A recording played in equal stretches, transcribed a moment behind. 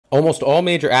Almost all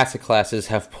major asset classes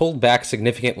have pulled back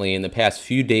significantly in the past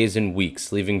few days and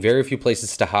weeks, leaving very few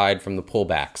places to hide from the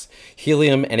pullbacks.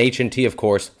 Helium and HNT, of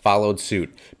course, followed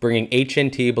suit, bringing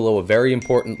HNT below a very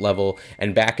important level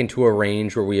and back into a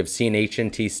range where we have seen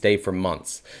HNT stay for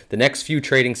months. The next few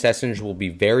trading sessions will be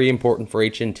very important for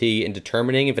HNT in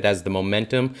determining if it has the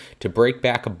momentum to break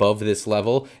back above this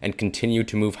level and continue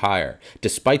to move higher.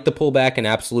 Despite the pullback in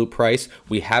absolute price,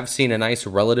 we have seen a nice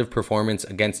relative performance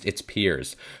against its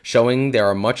peers, showing there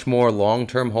are much more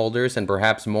long-term holders and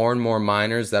perhaps more and more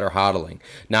miners that are hodling,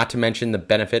 not to mention the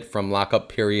benefit from lockup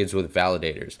periods with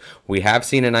validators. We have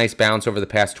seen a nice bounce over the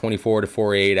past 24 to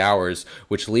 48 hours,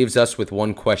 which leaves us with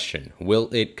one question: will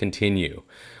it continue?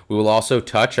 We will also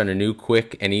touch on a new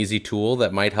quick and easy tool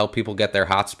that might help people get their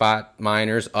hotspot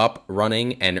miners up,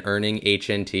 running, and earning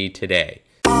HNT today.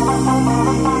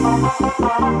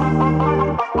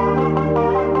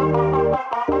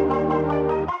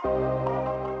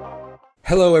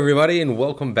 Hello everybody, and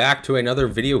welcome back to another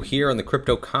video here on the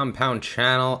Crypto Compound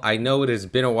channel. I know it has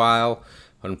been a while.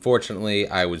 Unfortunately,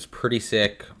 I was pretty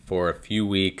sick for a few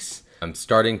weeks. I'm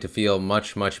starting to feel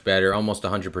much better, almost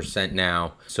 100%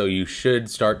 now. So you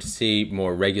should start to see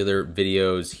more regular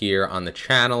videos here on the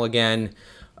channel again.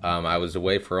 I was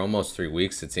away for almost 3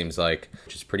 weeks, it seems like,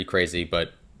 which is pretty crazy,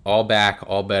 but all back,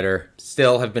 all better.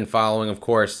 Still have been following, of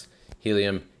course,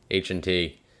 Helium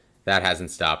HNT. That hasn't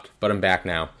stopped, but I'm back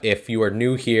now. If you are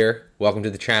new here, welcome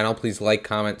to the channel. Please like,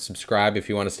 comment, subscribe if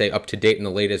you want to stay up to date in the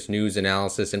latest news,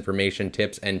 analysis, information,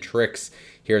 tips, and tricks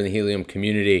here in the Helium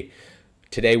community.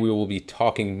 Today we will be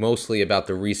talking mostly about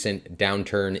the recent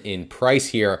downturn in price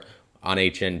here on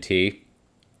HNT.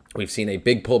 We've seen a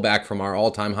big pullback from our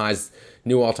all-time highs,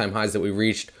 new all-time highs that we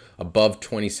reached above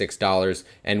 $26,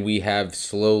 and we have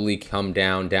slowly come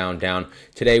down.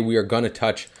 Today we are going to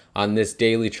touch on this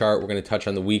daily chart. We're going to touch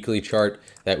on the weekly chart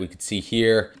that we could see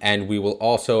here, and we will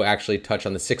also actually touch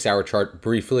on the 6-hour chart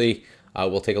briefly.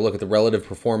 We'll take a look at the relative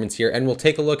performance here, and we'll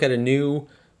take a look at a new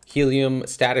Helium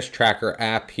status tracker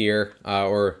app here,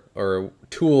 or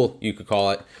tool you could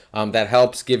call it, that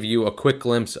helps give you a quick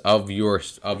glimpse of your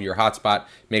hotspot,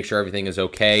 make sure everything is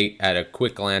okay at a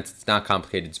quick glance. It's not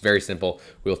complicated, it's very simple.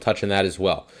 We'll touch on that as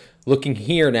well. Looking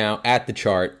here now at the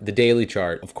chart, the daily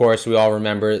chart, of course, we all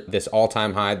remember this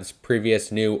all-time high, this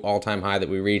previous new all-time high that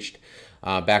we reached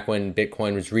back when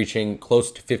Bitcoin was reaching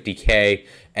close to 50K,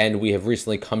 and we have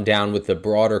recently come down with the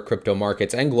broader crypto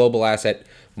markets and global asset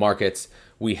markets.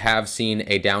 We have seen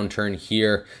a downturn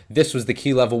here. This was the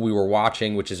key level we were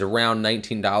watching, which is around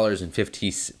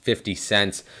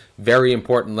 $19.50. Very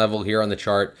important level here on the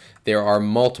chart. There are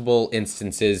multiple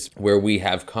instances where we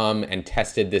have come and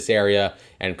tested this area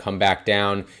and come back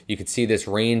down. You can see this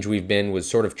range we've been was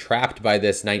sort of trapped by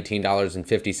this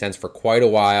 $19.50 for quite a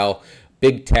while.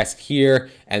 Big test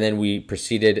here, and then we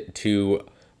proceeded to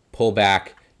pull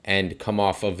back and come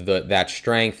off of that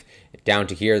strength down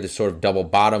to here, this sort of double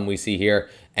bottom we see here,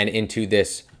 and into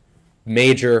this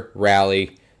major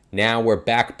rally. Now we're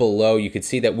back below. You can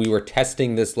see that we were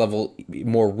testing this level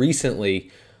more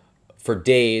recently for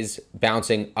days,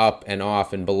 bouncing up and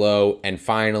off and below, and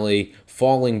finally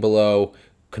falling below,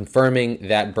 confirming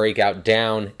that breakout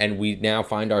down, and we now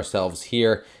find ourselves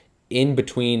here in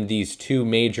between these two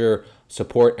major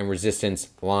support and resistance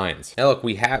lines. Now look,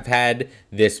 we have had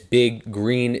this big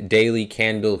green daily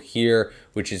candle here,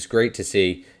 which is great to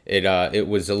see. It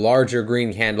was a larger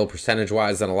green candle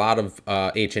percentage-wise than a lot of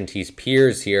HNT's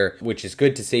peers here, which is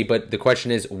good to see. But the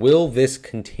question is, will this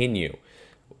continue?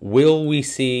 Will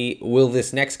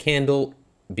this next candle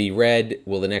be red?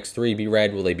 Will the next three be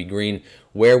red? Will they be green?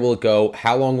 Where will it go?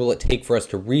 How long will it take for us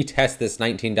to retest this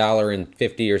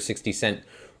 $19.50 or 60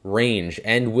 range,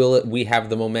 and will we have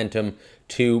the momentum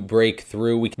to break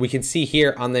through? We can see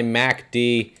here on the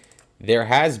MACD there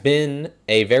has been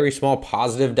a very small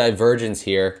positive divergence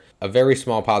here, a very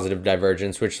small positive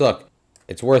divergence, which, look,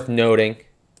 it's worth noting.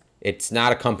 It's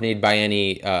not accompanied by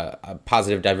any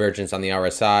positive divergence on the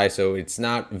RSI, so it's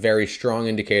not a very strong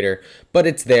indicator, but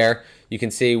it's there. You can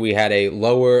see we had a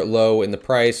lower low in the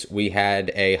price. We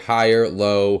had a higher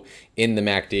low in the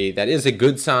MACD. That is a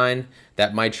good sign.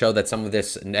 That might show that some of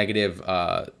this negative,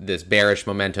 this bearish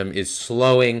momentum is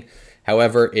slowing.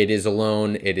 However, it is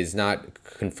alone. It is not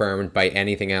confirmed by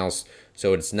anything else,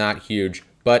 so it's not huge,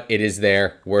 but it is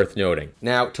there, worth noting.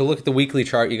 Now, to look at the weekly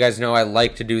chart, you guys know I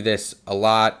like to do this a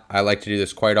lot. I like to do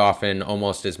this quite often,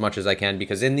 almost as much as I can,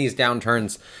 because in these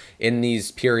downturns, in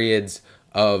these periods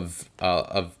of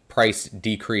price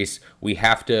decrease, we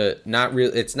have to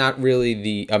it's not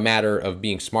really a matter of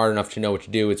being smart enough to know what to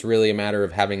do. It's really a matter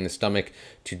of having the stomach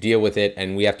to deal with it,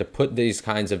 and we have to put these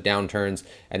kinds of downturns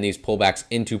and these pullbacks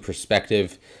into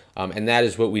perspective. And that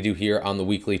is what we do here on the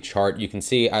weekly chart. You can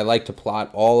see I like to plot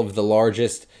all of the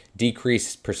largest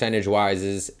decrease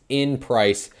percentage-wise in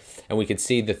price, and we can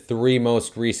see the three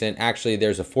most recent. Actually,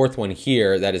 there's a fourth one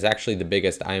here that is actually the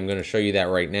biggest. I am going to show you that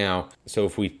right now. So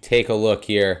if we take a look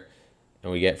here,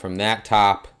 and we get from that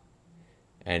top,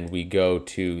 and we go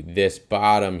to this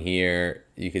bottom here,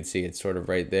 you can see it's sort of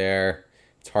right there.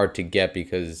 It's hard to get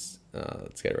because,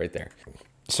 let's get it right there.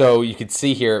 So you can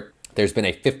see here, there's been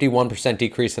a 51%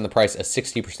 decrease in the price, a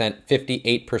 60%,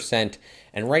 58%,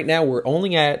 and right now we're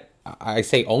only at, I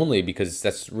say only because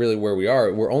that's really where we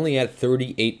are, we're only at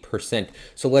 38%.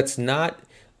 So let's not,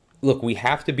 look, we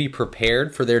have to be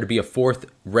prepared for there to be a fourth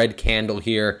red candle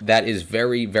here. That is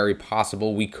very, very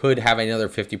possible. We could have another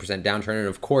 50% downturn. And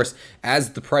of course,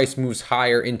 as the price moves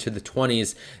higher into the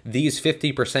 20s, these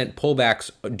 50% pullbacks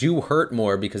do hurt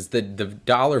more because the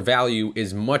dollar value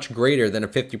is much greater than a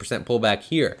 50% pullback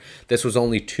here. This was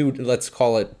only let's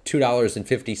call it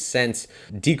 $2.50,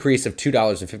 decrease of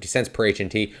 $2.50 per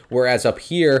HNT. Whereas up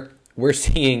here, we're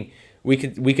seeing we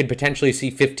could potentially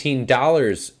see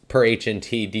 $15 per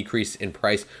HNT decrease in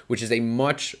price, which is a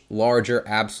much larger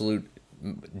absolute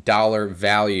dollar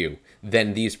value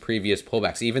than these previous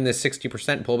pullbacks. Even this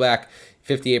 60% pullback,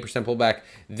 58% pullback,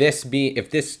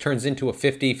 if this turns into a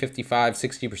 50, 55,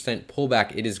 60%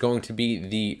 pullback, it is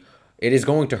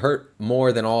going to hurt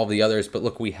more than all of the others. But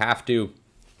look, we have to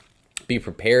be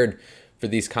prepared for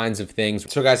these kinds of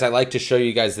things. So guys, I like to show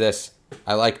you guys this.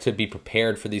 I like to be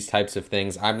prepared for these types of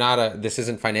things. This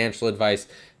isn't financial advice.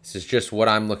 This is just what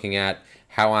I'm looking at,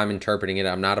 how I'm interpreting it.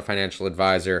 I'm not a financial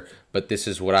advisor, but this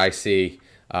is what I see.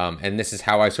 And this is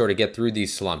how I sort of get through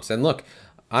these slumps. And look,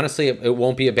 honestly, it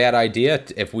won't be a bad idea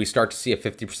if we start to see a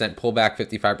 50% pullback,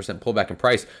 55% pullback in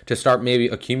price to start maybe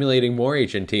accumulating more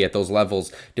HNT at those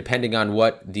levels, depending on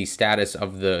what the status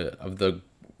of the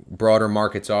broader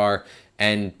markets are.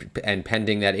 And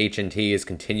pending that HNT is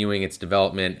continuing its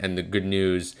development and the good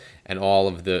news and all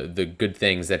of the good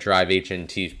things that drive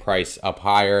HNT's price up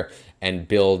higher and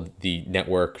build the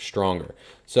network stronger.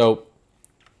 So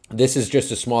this is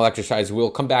just a small exercise. We'll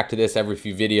come back to this every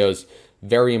few videos.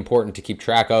 Very important to keep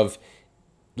track of.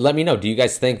 Let me know, do you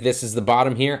guys think this is the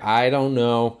bottom here? I don't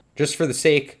know. Just for the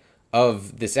sake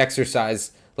of this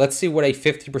exercise, let's see what a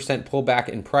 50% pullback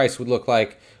in price would look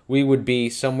like. We would be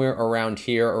somewhere around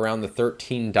here, around the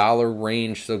 $13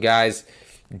 range. So guys,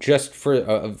 just for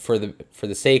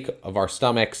the sake of our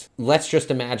stomachs, let's just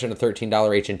imagine a $13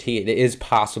 HNT. It is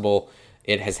possible.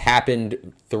 It has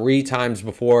happened 3 times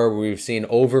before. We've seen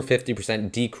over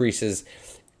 50% decreases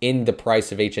in the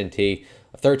price of HNT.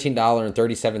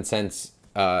 $13.37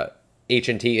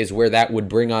 HNT is where that would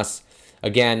bring us.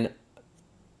 Again,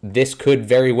 this could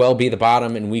very well be the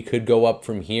bottom, and we could go up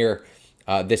from here.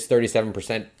 This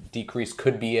 37% decrease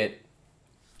could be it,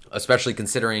 especially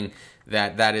considering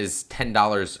that that is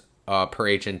 $10 per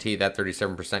HNT, that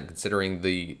 37%, considering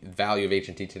the value of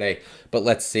HNT today. But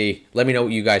let's see. Let me know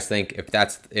what you guys think,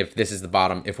 if this is the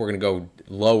bottom, if we're going to go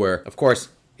lower. Of course,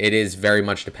 it is very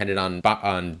much dependent on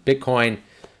Bitcoin,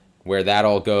 where that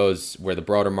all goes, where the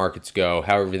broader markets go,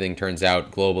 how everything turns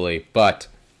out globally. But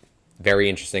very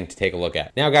interesting to take a look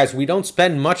at. Now, guys, we don't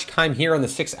spend much time here on the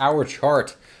 6-hour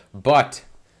chart, but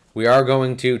we are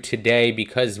going to today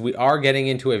because we are getting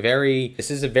into this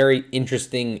is a very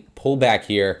interesting pullback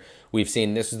here. We've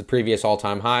seen this is the previous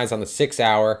all-time highs on the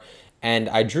 6-hour, and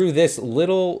I drew this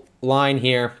little line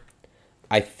here.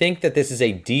 I think that this is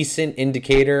a decent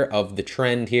indicator of the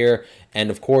trend here,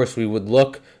 and of course we would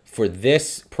look for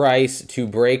this price to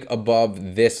break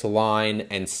above this line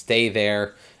and stay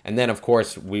there. And then, of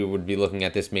course, we would be looking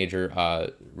at this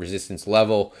major resistance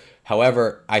level.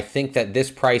 However, I think that this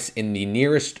price in the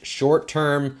nearest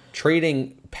short-term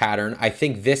trading pattern, I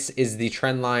think this is the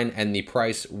trend line and the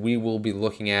price we will be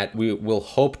looking at. We will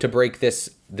hope to break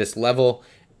this level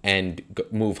and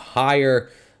move higher,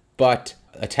 but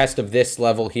a test of this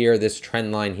level here, this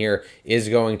trend line here, is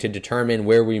going to determine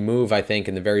where we move, I think,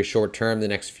 in the very short term, the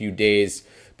next few days.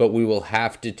 But we will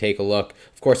have to take a look.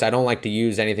 Of course, I don't like to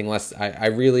use anything less. I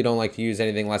really don't like to use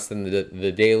anything less than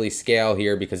the daily scale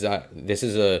here, because this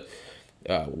is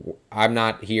I'm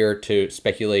not here to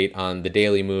speculate on the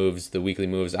daily moves, the weekly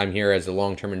moves. I'm here as a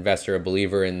long-term investor, a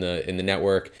believer in the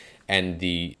network and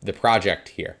the project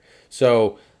here.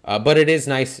 So, but it is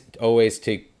nice always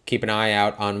to keep an eye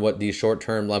out on what these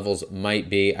short-term levels might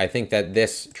be. I think that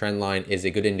this trend line is a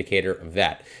good indicator of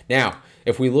that. Now,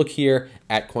 if we look here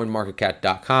at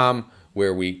coinmarketcap.com,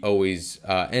 where we always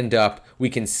end up, we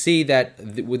can see that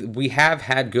we have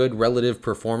had good relative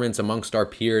performance amongst our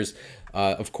peers.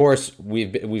 Of course,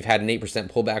 we've had an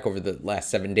 8% pullback over the last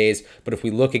 7 days, but if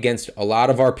we look against a lot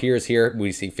of our peers here,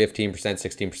 we see 15%,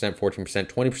 16%, 14%, 20%,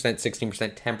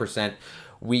 16%, 10%.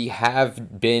 We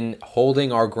have been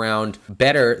holding our ground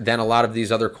better than a lot of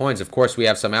these other coins. Of course, we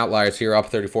have some outliers here,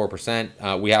 up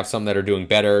 34%. We have some that are doing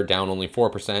better, down only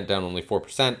 4%, down only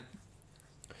 4%.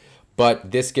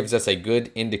 But this gives us a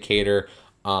good indicator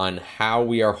on how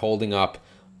we are holding up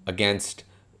against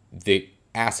the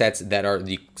assets that are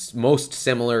the most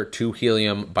similar to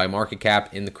Helium by market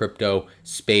cap in the crypto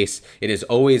space. It is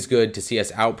always good to see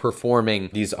us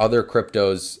outperforming these other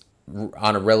cryptos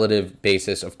on a relative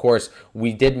basis. Of course,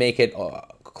 we did make it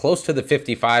close to the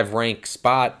 55 rank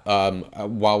spot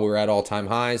while we were at all-time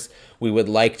highs. We would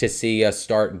like to see us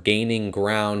start gaining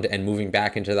ground and moving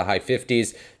back into the high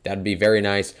 50s. That'd be very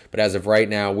nice. But as of right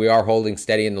now, we are holding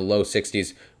steady in the low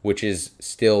 60s, which is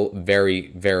still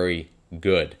very, very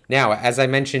good. Now, as I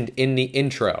mentioned in the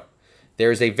intro,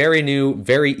 there's a very new,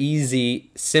 very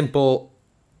easy, simple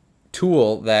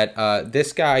tool that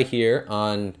this guy here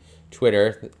on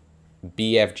Twitter,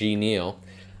 BFG Neil,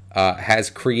 has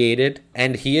created,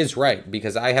 and he is right,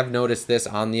 because I have noticed this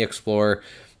on the Explorer.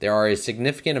 There are a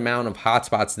significant amount of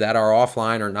hotspots that are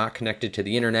offline or not connected to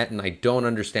the internet, and I don't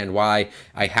understand why.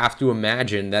 I have to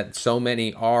imagine that so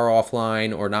many are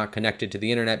offline or not connected to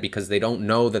the internet because they don't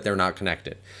know that they're not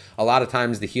connected. A lot of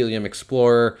times the Helium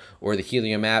Explorer or the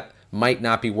Helium app might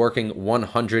not be working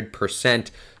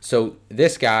 100%. So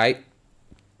this guy,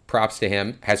 props to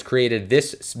him, has created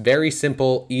this very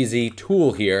simple, easy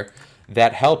tool here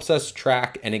that helps us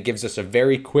track, and it gives us a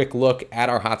very quick look at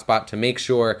our hotspot to make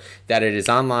sure that it is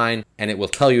online, and it will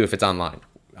tell you if it's online.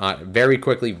 Very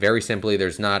quickly, very simply.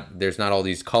 There's not all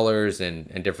these colors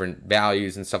and different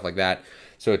values and stuff like that.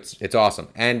 So it's awesome.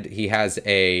 And he has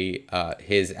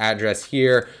his address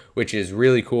here, which is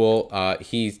really cool.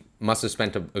 He must have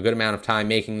spent a good amount of time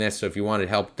making this. So if you want to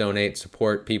help donate,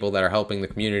 support people that are helping the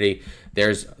community,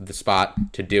 there's the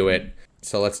spot to do it.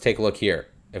 So let's take a look here.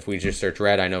 If we just search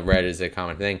red, I know red is a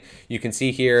common thing. You can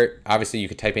see here, obviously you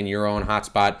could type in your own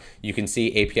hotspot. You can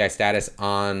see API status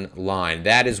online.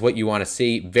 That is what you want to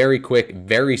see. Very quick,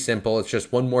 very simple. It's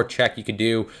just one more check you could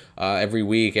do every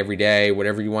week, every day,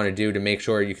 whatever you want to do to make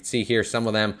sure. You can see here, some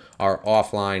of them are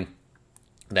offline.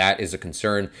 That is a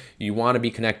concern. You want to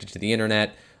be connected to the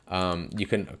internet. You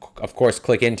can, of course,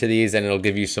 click into these and it'll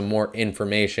give you some more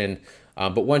information.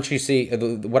 But once you see,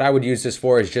 what I would use this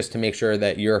for is just to make sure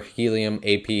that your Helium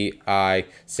API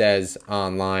says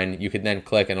online. You could then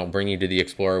click and it'll bring you to the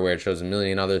Explorer where it shows a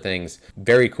million other things.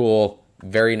 Very cool,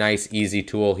 very nice, easy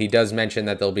tool. He does mention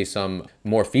that there'll be some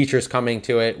more features coming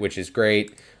to it, which is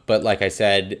great. But like I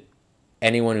said,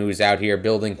 anyone who's out here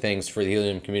building things for the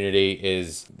Helium community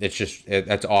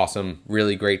that's awesome.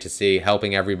 Really great to see,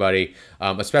 helping everybody.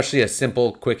 Especially a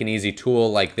simple, quick and easy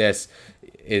tool like this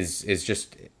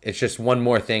it's just one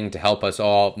more thing to help us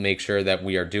all make sure that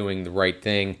we are doing the right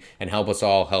thing and help us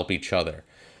all help each other.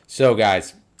 So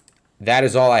guys, that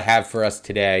is all I have for us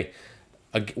today.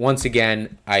 Once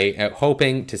again, I am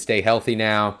hoping to stay healthy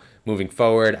now moving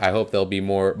forward. I hope there'll be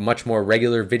much more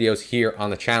regular videos here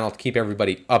on the channel to keep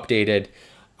everybody updated.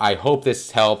 I hope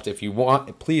this helped. If you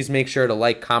want, please make sure to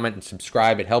like, comment, and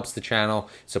subscribe. It helps the channel,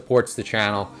 supports the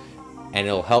channel, and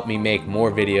it'll help me make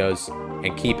more videos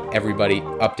and keep everybody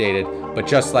updated. But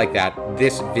just like that,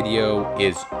 this video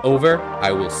is over.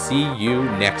 I will see you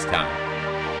next time.